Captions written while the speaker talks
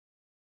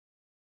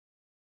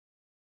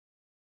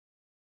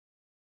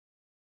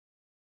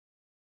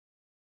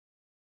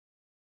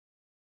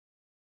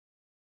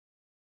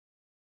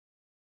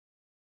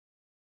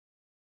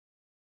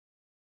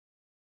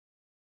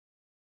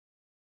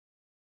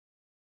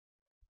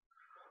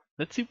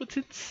Let's see what's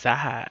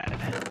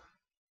inside.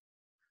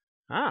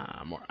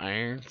 Ah, more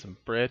iron, some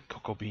bread,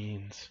 cocoa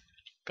beans,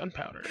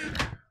 gunpowder.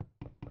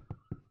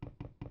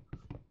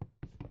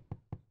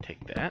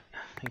 Take that.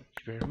 Thank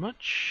you very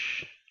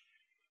much.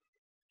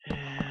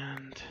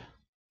 And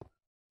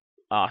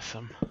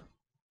awesome.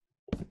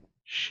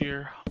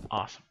 Sheer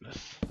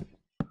awesomeness.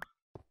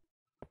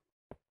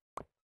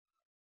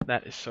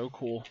 That is so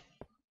cool.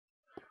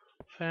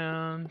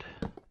 Found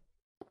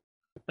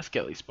a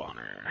skelly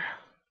spawner.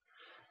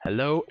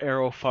 Hello,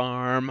 Arrow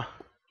Farm. I'm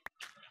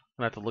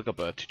gonna have to look up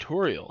a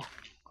tutorial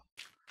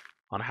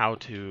on how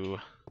to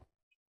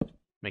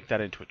make that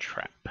into a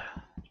trap.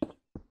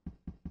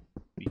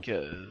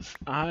 Because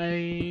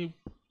to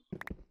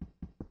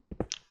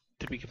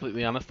be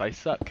completely honest, I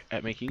suck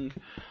at making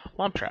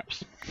mob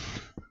traps.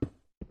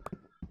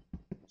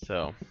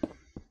 So,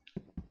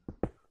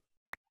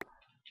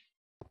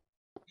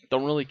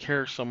 don't really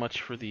care so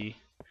much for the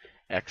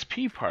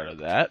XP part of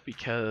that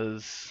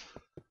because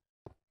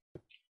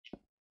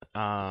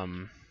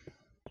no,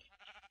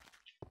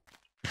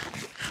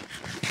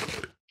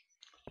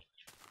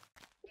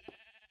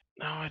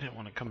 I didn't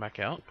want to come back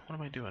out. What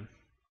am I doing?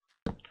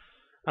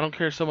 I don't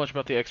care so much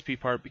about the XP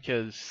part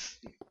because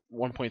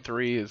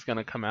 1.3 is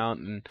gonna come out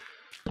and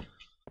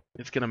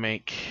it's gonna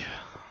make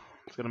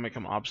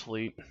them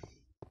obsolete.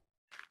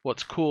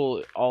 What's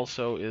cool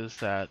also is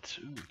that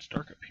it's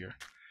dark up here.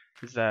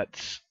 Is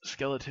that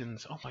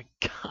skeletons? Oh my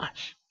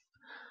gosh,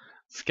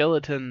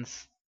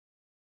 skeletons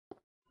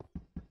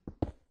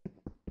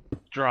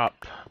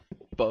drop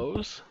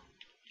bows,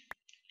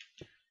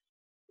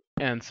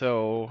 and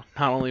so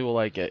not only will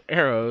I get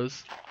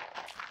arrows,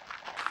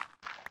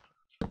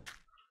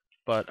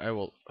 but I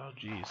will. Oh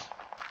geez,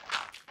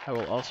 I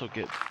will also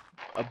get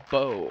a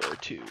bow or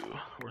 2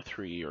 or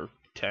 3 or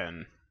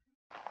 10.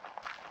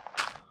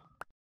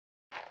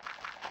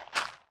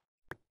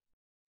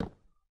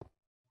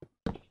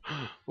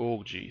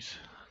 Oh geez,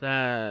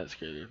 that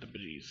scared the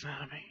bejesus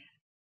out of me.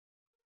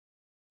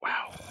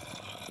 Wow,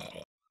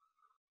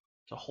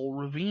 it's a whole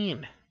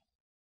ravine.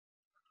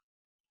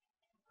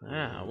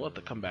 Yeah, we'll have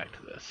to come back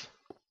to this.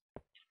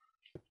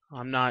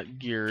 I'm not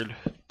geared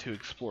to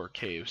explore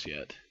caves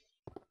yet.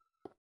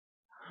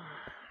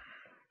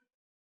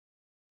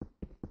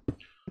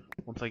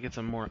 Once I get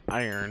some more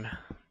iron,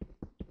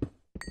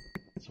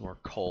 some more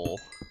coal.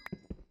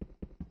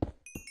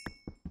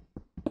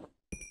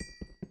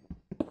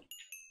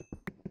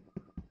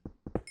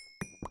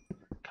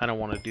 Kind of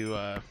want to do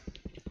a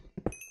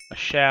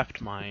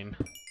shaft mine.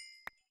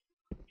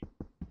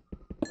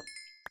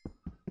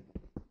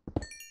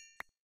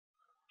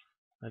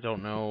 I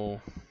don't know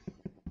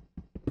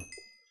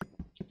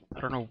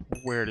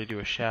where to do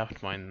a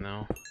shaft mine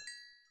though.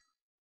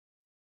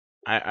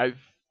 I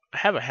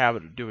have a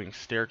habit of doing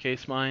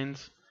staircase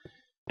mines,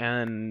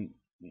 and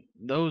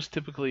those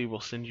typically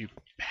will send you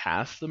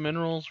past the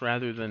minerals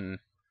rather than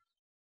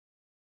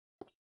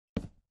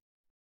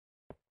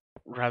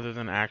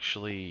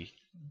actually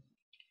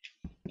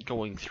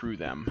going through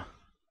them.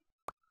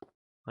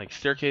 Like,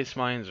 staircase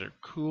mines are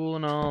cool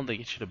and all, they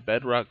get you to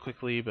bedrock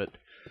quickly, but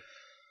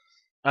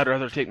I'd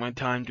rather take my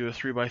time, do a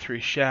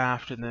 3x3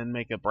 shaft, and then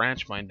make a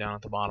branch mine down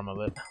at the bottom of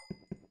it.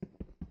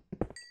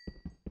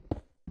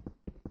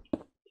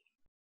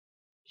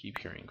 Keep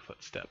hearing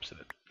footsteps and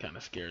it kind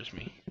of scares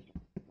me.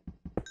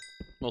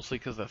 Mostly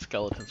because that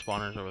skeleton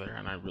spawner's over there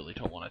and I really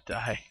don't want to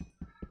die.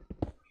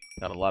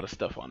 Got a lot of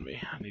stuff on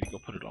me. I need to go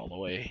put it all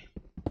away.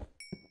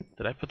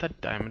 Did I put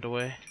that diamond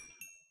away?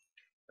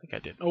 I think I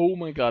did. Oh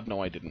my god,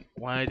 no I didn't.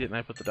 Why didn't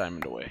I put the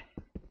diamond away?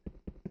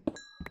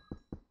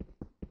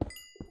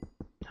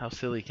 How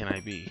silly can I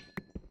be?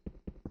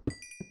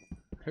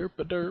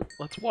 Herp-a-derp.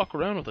 Let's walk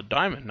around with a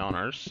diamond on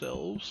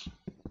ourselves.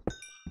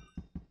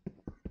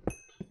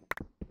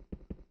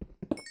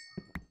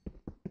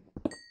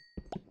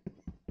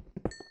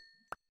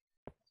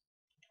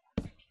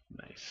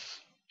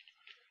 Nice.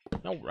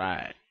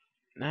 Alright.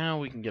 Now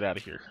we can get out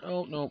of here.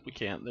 Oh, no, we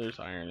can't.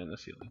 There's iron in the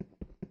ceiling.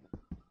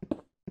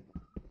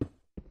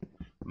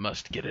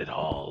 Must get it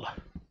all.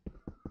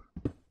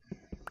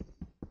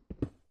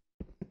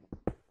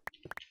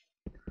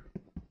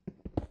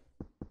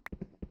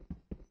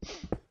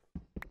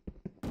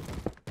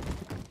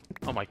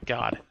 Oh my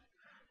god.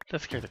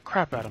 That scared the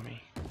crap out of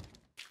me.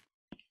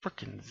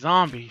 Frickin'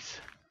 zombies.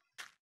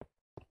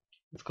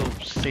 Let's go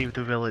save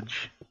the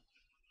village.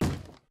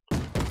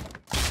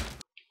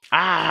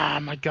 Ah,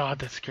 my god,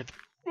 that scared the...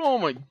 Oh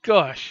my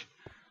gosh.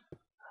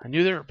 I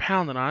knew they were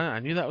pounding on it. I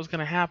knew that was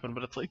gonna happen,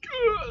 but it's like,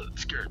 it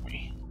scared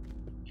me.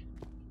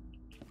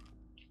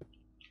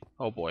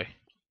 Oh boy.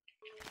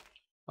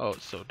 Oh,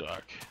 it's so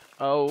dark.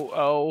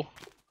 Oh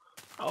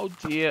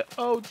dear.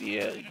 Oh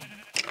dear.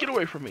 Get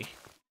away from me.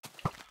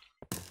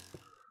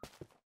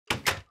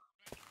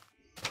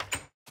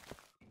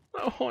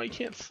 Oh, I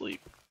can't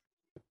sleep.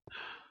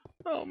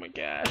 Oh my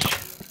gosh.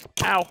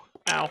 Ow.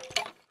 Ow.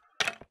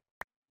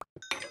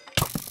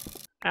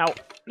 Ow.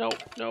 No,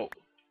 no.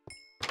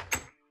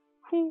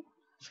 Whew.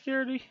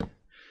 Scaredy.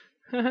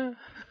 Let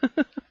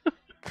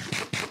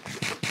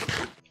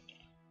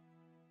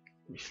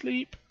me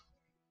sleep.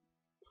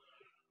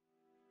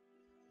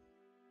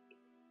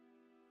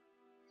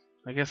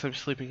 I guess I'm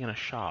sleeping in a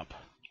shop.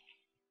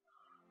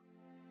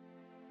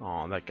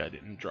 Oh, that guy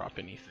didn't drop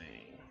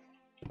anything.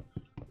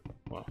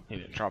 Well, he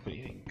didn't drop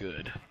anything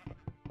good.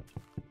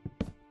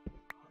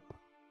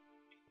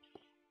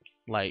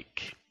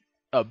 Like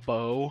a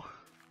bow.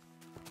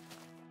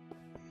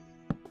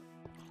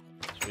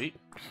 Sweet.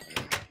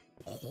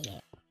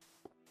 Here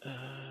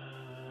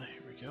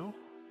we go.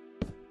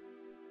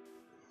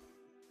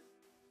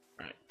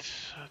 Alright,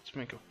 let's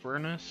make a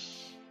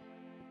furnace.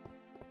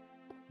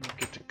 We'll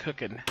get to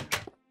cooking.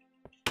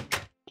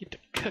 Get to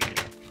cooking.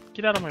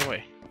 Get out of my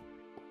way.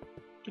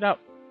 Get out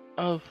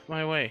of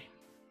my way.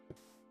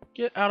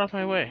 Get out of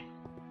my way.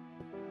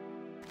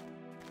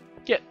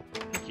 Get.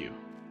 Thank you.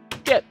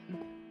 Get.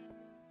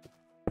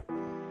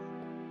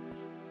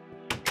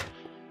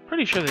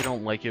 Pretty sure they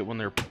don't like it when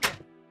they're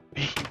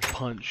being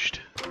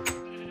punched.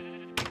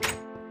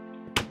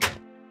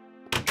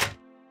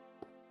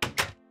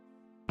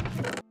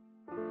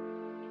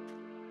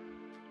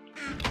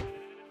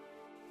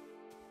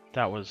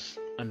 That was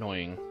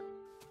annoying.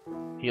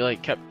 He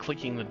like kept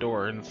clicking the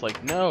door and it's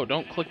like, no,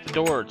 don't click the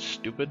door,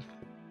 stupid.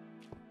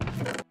 You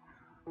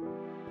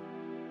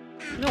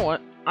know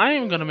what? I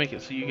am gonna make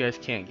it so you guys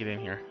can't get in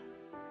here.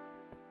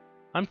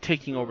 I'm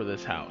taking over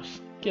this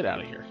house. Get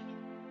out of here.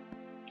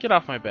 Get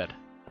off my bed.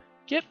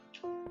 Get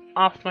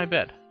off my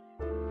bed.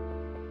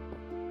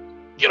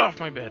 Get off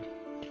my bed.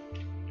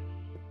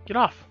 Get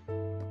off.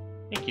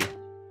 Thank you.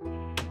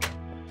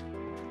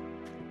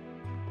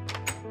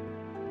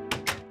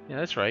 Yeah,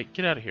 that's right.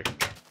 Get out of here.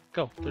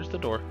 Go. There's the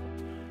door.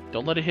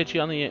 Don't let it hit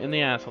you in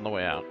the ass on the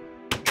way out.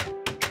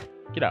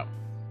 Get out.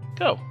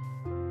 Go.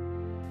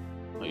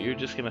 Oh, you're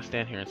just gonna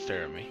stand here and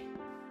stare at me.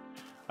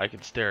 I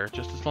can stare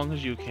just as long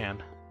as you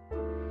can.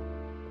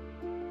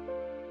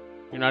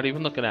 You're not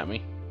even looking at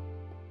me.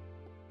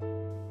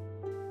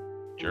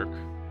 Jerk.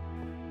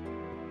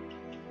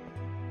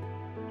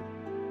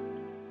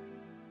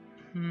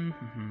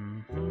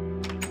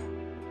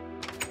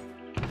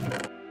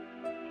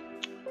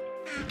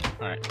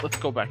 Alright, let's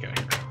go back out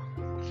here.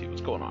 Let's see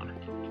what's going on.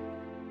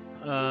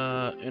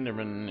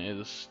 Enderman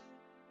is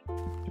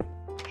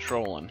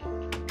trolling.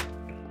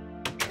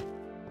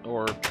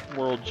 Or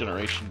world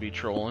generation be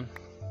trolling.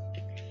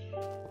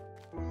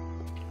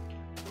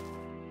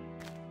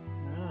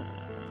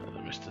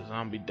 Mr.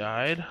 Zombie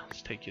died.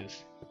 Let's take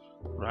his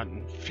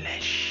rotten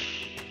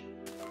flesh.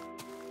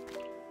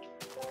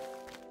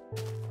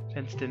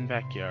 Fenced in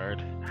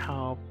backyard.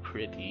 How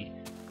pretty.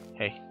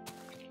 Hey,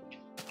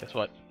 guess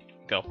what?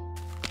 Go.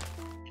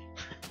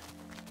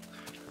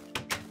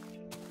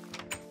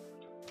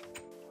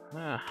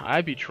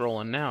 I be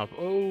trolling now.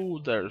 Oh,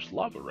 there's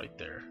lava right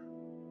there.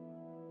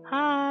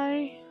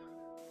 Hi.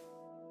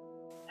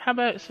 How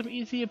about some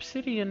easy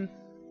obsidian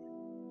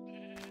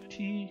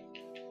tea?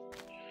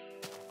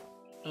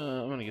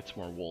 I'm gonna get some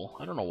more wool.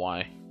 I don't know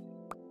why.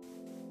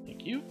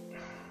 Thank you.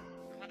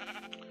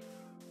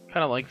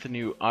 Kind of like the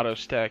new auto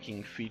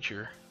stacking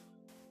feature.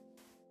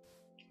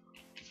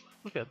 Let's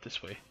look at it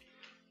this way.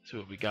 See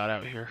what we got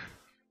out here.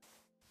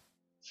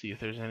 See if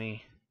there's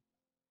any.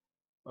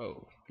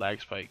 Oh,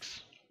 lag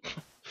spikes.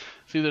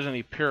 See if there's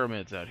any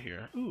pyramids out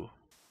here. Ooh.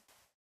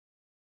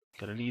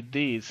 Gonna need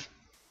these.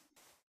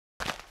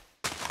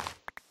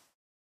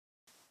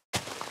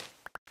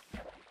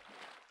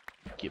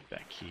 Get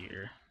back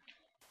here.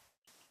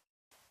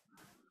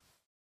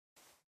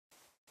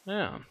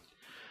 Yeah.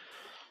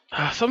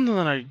 Something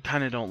that I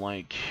kind of don't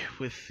like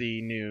with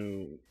the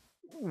new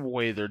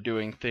way they're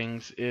doing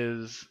things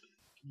is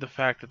the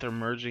fact that they're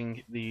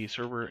merging the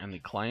server and the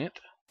client.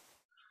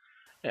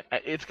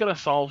 It's gonna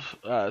solve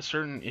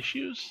certain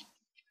issues,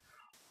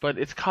 but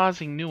it's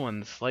causing new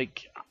ones.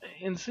 Like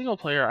in single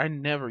player, I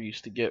never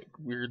used to get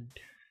weird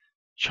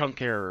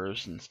chunk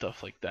errors and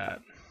stuff like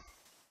that.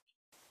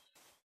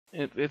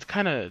 It's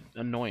kind of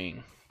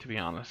annoying, to be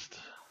honest.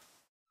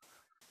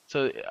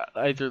 So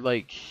either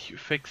like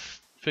fix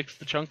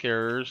the chunk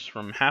errors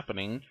from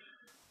happening,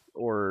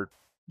 or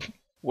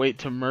wait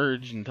to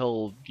merge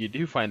until you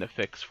do find a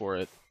fix for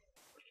it.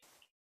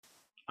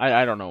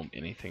 I don't know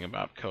anything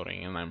about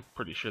coding, and I'm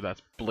pretty sure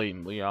that's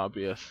blatantly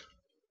obvious.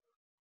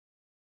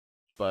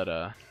 But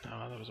oh,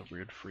 that was a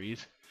weird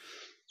freeze.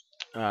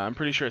 I'm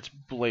pretty sure it's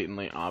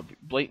blatantly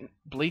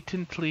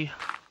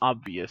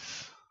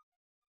obvious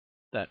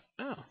that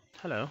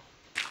hello.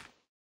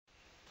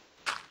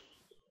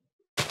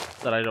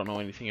 That I don't know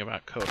anything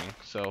about coding,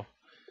 so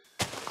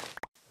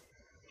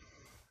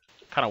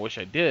kind of wish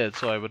I did,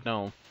 so I would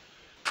know.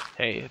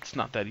 Hey, it's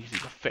not that easy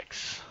to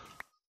fix.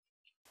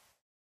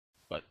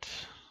 But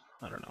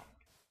I don't know.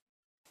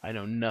 I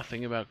know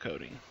nothing about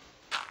coding.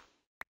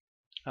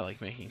 I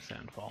like making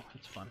sandfall.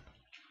 It's fun.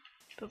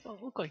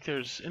 Doesn't look like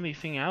there's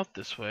anything out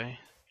this way.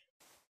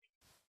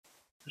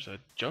 There's a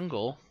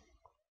jungle.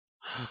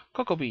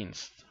 Cocoa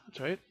beans. That's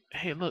right.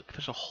 Hey, look,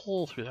 there's a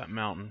hole through that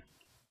mountain.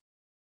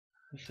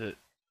 Is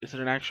it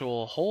an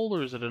actual hole,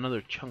 or is it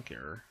another chunk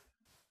error?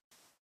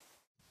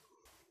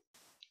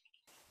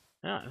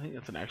 Yeah, I think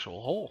that's an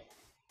actual hole.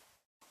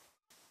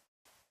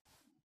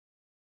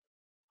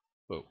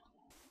 Whoa.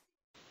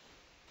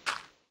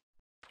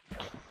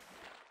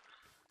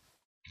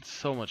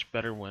 so much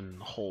better when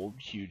a whole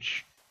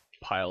huge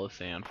pile of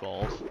sand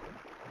falls.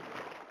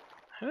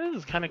 This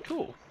is kind of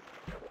cool.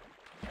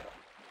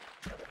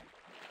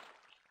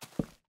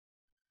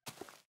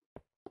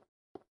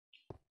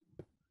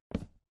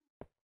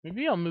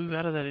 Maybe I'll move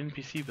out of that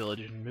NPC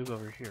village and move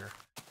over here.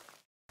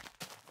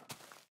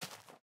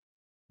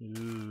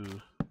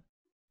 Ooh.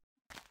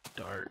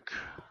 Dark.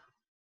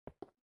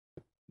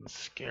 And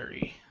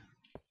scary.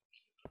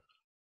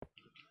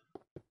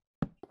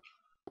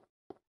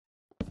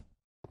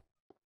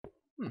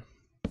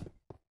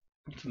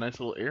 It's a nice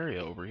little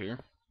area over here.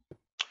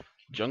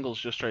 Jungle's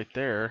just right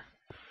there.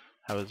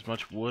 Have as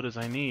much wood as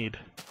I need.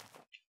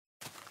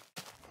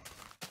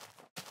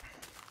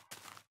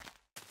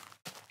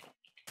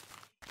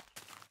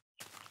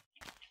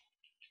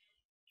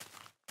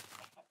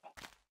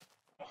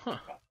 Huh.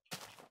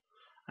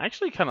 I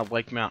actually kind of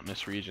like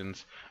mountainous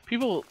regions.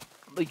 People,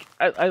 like,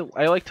 I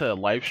like to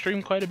live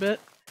stream quite a bit.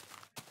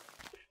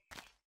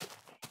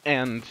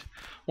 And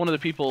one of the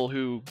people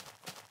who,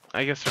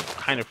 I guess,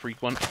 are kind of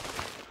frequent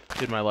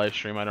did my live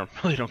stream. I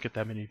really don't get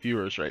that many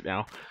viewers right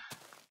now.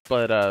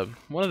 But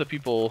one of the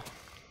people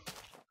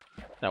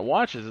that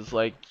watches is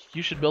like,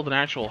 you should build an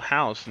actual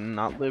house and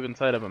not live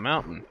inside of a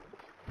mountain.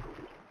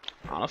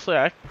 Honestly,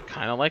 I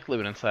kind of like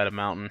living inside a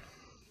mountain.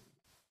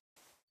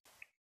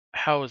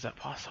 How is that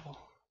possible?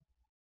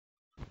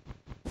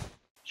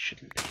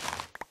 Shouldn't be.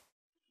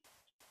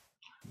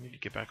 I need to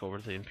get back over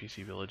to the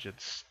NPC village.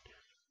 It's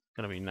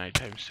gonna be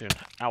nighttime soon.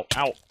 Ow,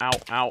 ow, ow,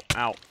 ow,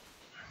 ow.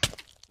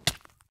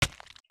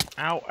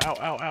 Ow, ow,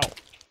 ow, ow.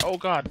 Oh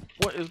god,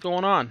 what is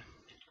going on?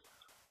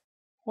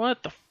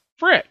 What the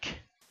frick?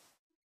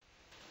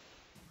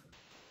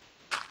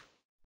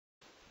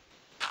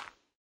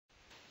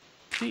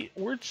 See,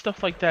 weird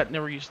stuff like that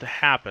never used to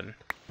happen.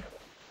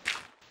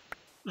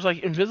 There's like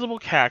invisible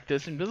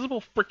cactus,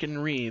 invisible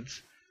frickin'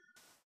 reeds.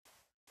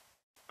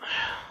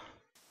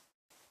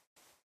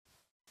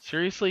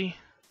 Seriously?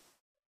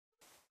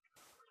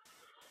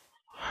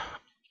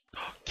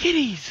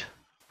 Kitties!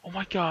 Oh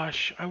my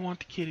gosh, I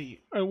want a kitty.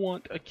 I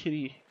want a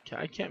kitty.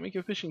 I can't make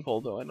a fishing pole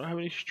though. I don't have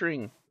any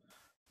string.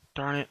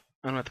 Darn it.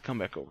 I'm gonna have to come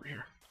back over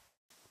here.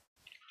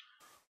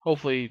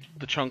 Hopefully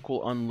the chunk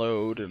will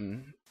unload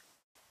and...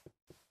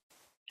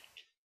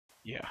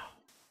 yeah.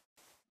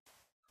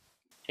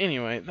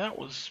 Anyway, that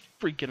was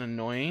freaking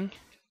annoying.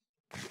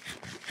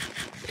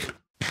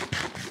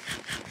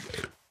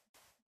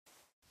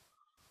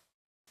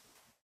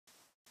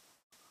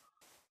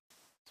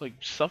 It's like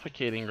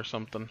suffocating or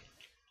something.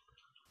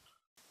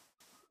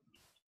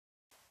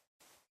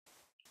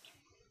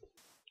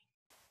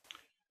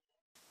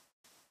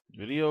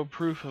 Video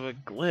proof of a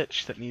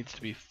glitch that needs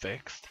to be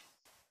fixed.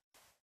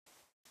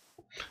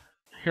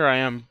 Here I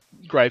am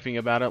griping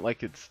about it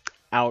like it's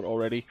out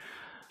already.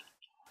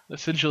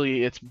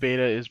 Essentially, its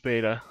beta is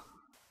beta.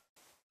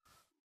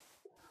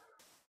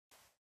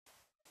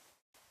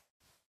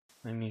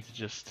 I need to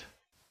just...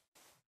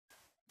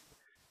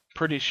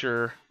 pretty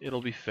sure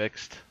it'll be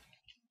fixed.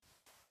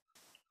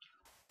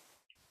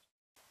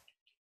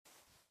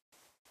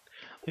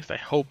 At least I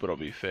hope it'll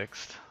be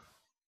fixed.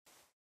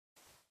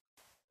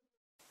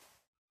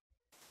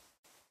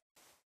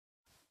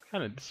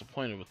 Kind of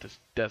disappointed with this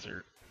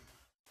desert.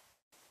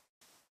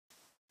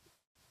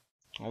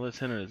 All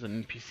that's in it is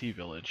an NPC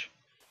village.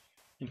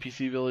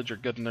 NPC village are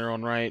good in their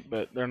own right,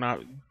 but they're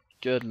not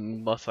good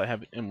unless I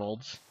have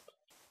emeralds.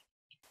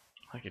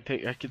 I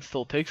can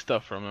still take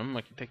stuff from them.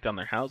 I can take down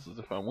their houses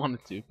if I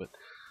wanted to, but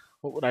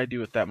what would I do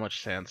with that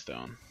much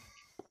sandstone?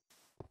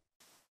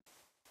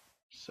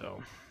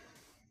 So,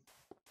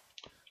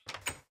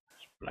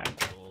 black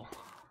wool.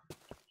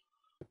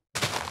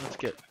 Let's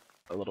get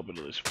a little bit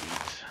of this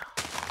wheat.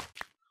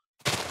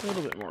 A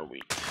little bit more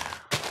wheat.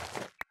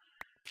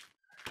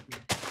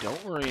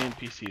 Don't worry,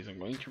 NPCs. I'm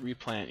going to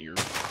replant your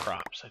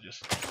crops. I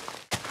just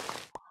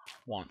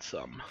want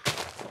some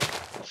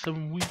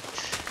wheat.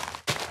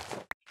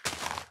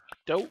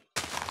 Dope.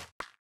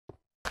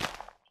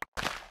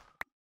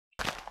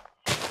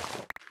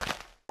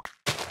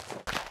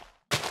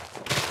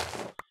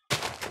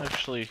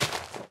 Actually,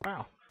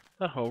 wow,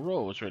 that whole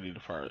row was ready to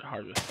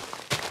harvest.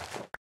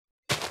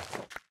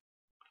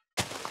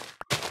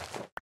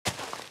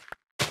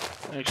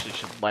 I actually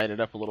should light it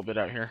up a little bit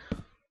out here.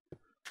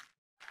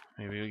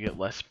 Maybe we get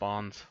less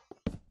spawns.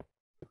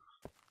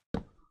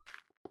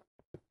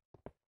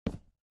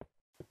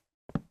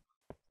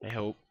 I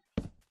hope.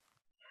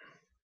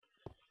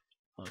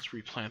 Let's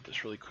replant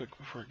this really quick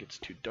before it gets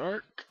too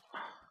dark.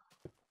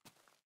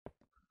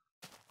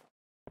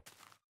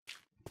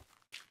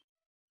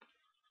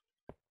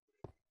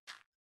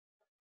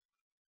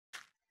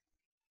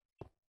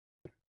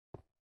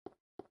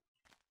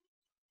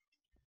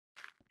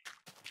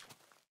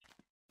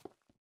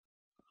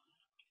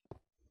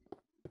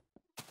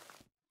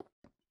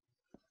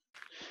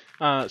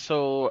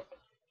 So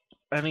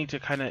I need to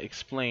kind of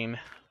explain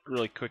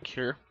really quick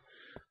here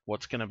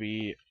what's going to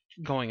be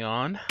going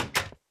on.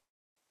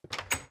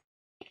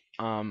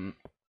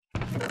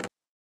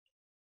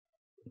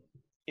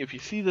 if you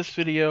see this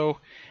video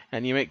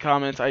and you make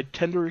comments, I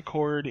tend to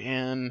record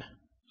in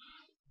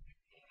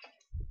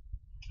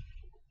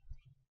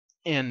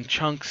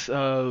chunks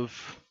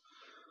of,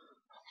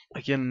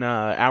 like in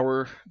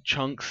hour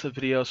chunks of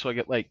video, so I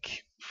get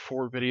like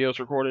 4 videos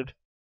recorded,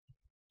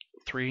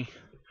 3,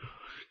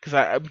 because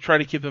I'm trying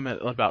to keep them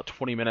at about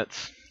 20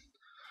 minutes.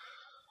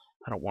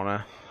 I don't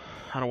want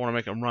to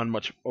make them run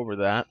much over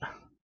that.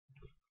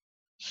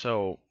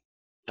 So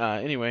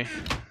anyway,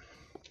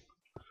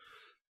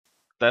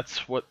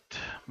 that's what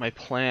my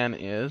plan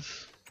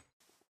is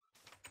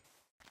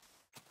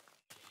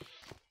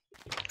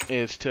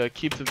to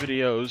keep the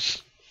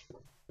videos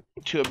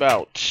to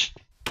about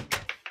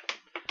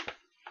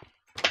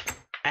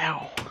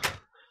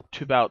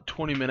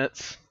 20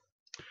 minutes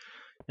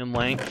in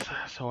length,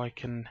 so I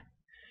can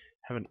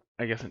have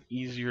an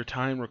easier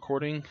time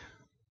recording,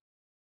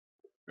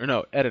 or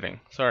no, editing.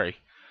 Sorry,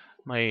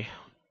 my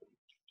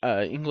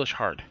English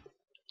hard.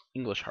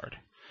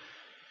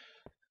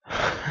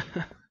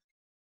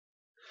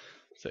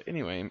 So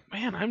anyway,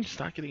 man, I'm just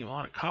not getting a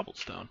lot of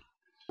cobblestone.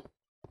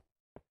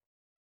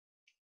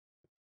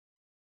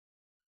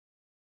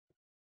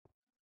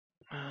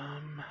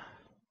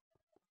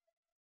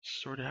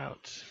 Sort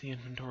out the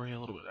inventory a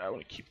little bit. I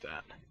want to keep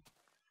that.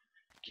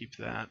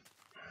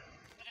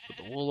 Put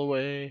the wool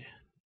away.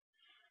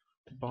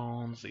 The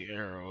bones, the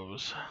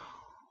arrows.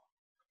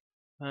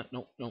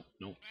 Nope. I want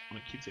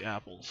to keep the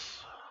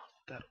apples.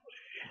 Put that away.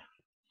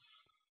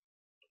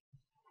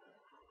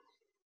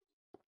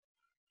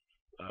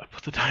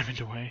 Put the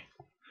diamond away.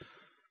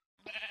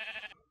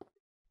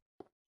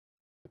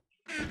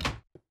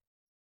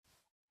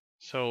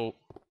 So,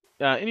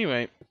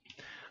 anyway,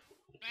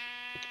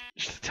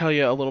 just to tell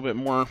you a little bit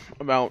more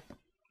about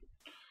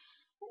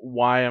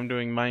why I'm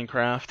doing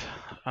Minecraft.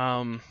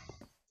 I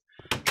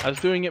was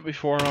doing it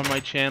before on my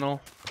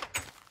channel,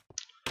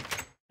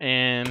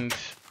 and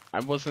I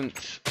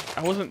wasn't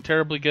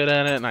terribly good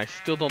at it, and I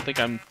still don't think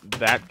I'm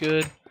that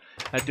good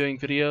at doing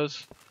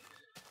videos.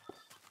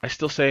 I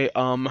still say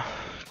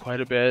quite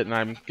a bit, and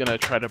I'm gonna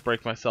try to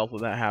break myself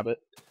of that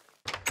habit.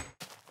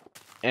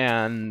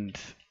 And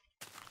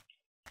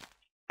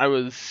I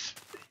was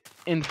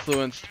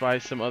influenced by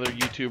some other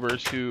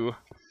YouTubers who,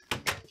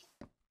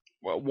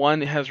 well,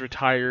 one has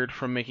retired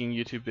from making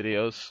YouTube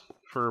videos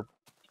for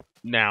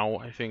now,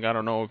 I think. I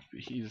don't know if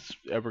he's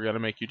ever gonna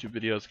make YouTube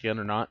videos again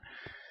or not.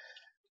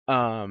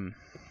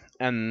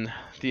 And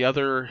the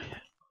other,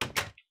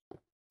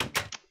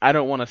 I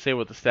don't want to say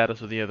what the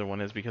status of the other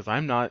one is because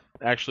I'm not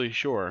actually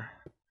sure.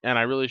 And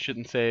I really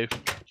shouldn't say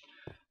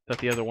that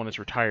the other one is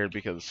retired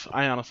because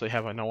I honestly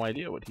have no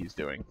idea what he's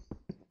doing.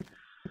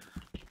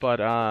 But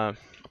I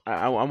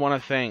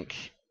want to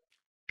thank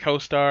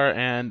Coestar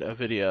and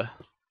AvidyaZEN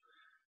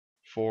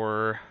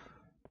for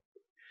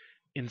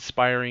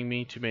inspiring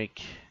me to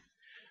make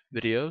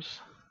videos.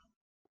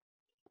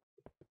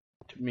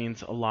 It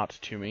means a lot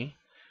to me.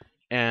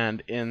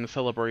 And in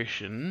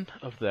celebration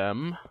of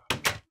them,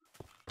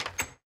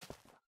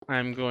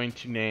 I'm going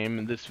to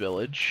name this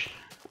village.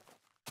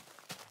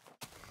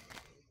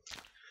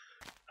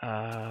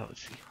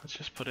 Let's see. Let's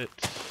just put it.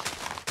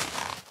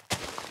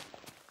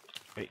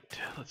 Wait.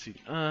 Let's see.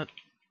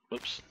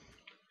 Whoops.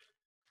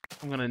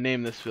 I'm gonna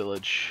name this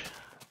village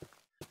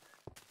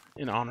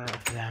in honor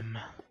of them.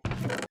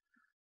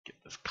 Get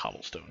this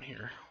cobblestone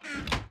here.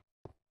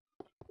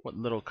 What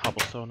little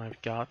cobblestone I've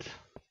got.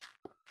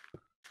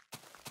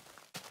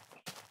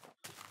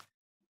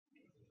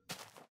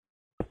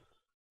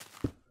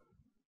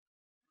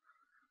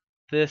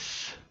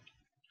 This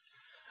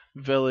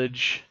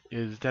village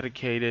is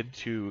dedicated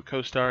to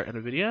Coestar and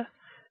AvidyaZEN,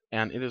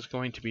 and it is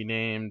going to be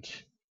named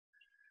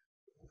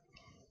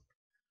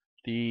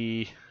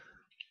the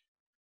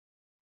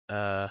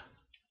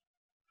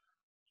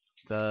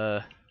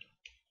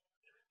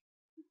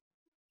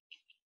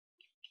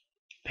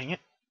dang it,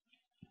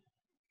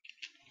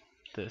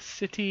 the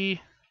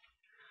city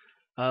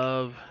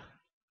of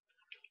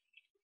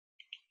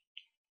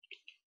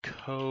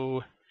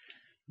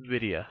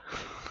CoeVidya.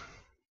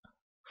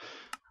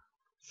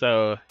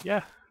 So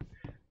yeah,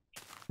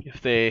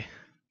 if they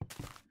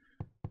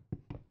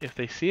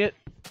see it,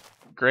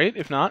 great.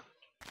 If not,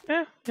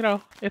 you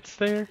know, it's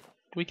there.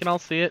 We can all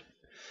see it.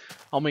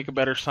 I'll make a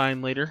better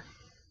sign later.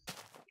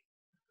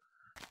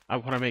 I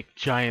want to make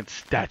giant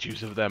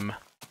statues of them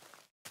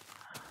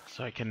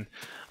so I can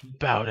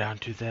bow down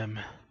to them.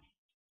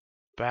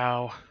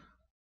 Bow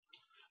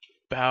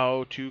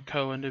to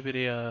Coe and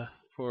AvidyaZEN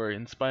for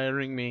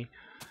inspiring me.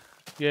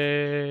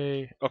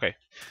 Yay! Okay,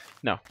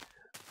 no.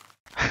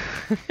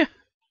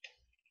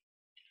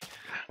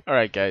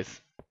 Alright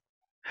guys,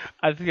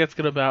 I think that's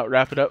gonna about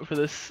wrap it up for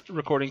this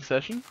recording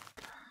session.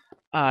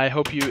 I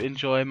hope you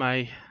enjoy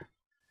my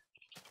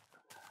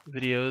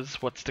videos,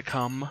 what's to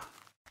come.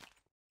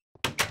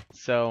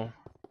 So,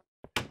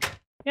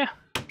 yeah,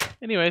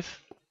 anyways,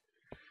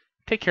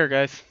 take care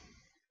guys.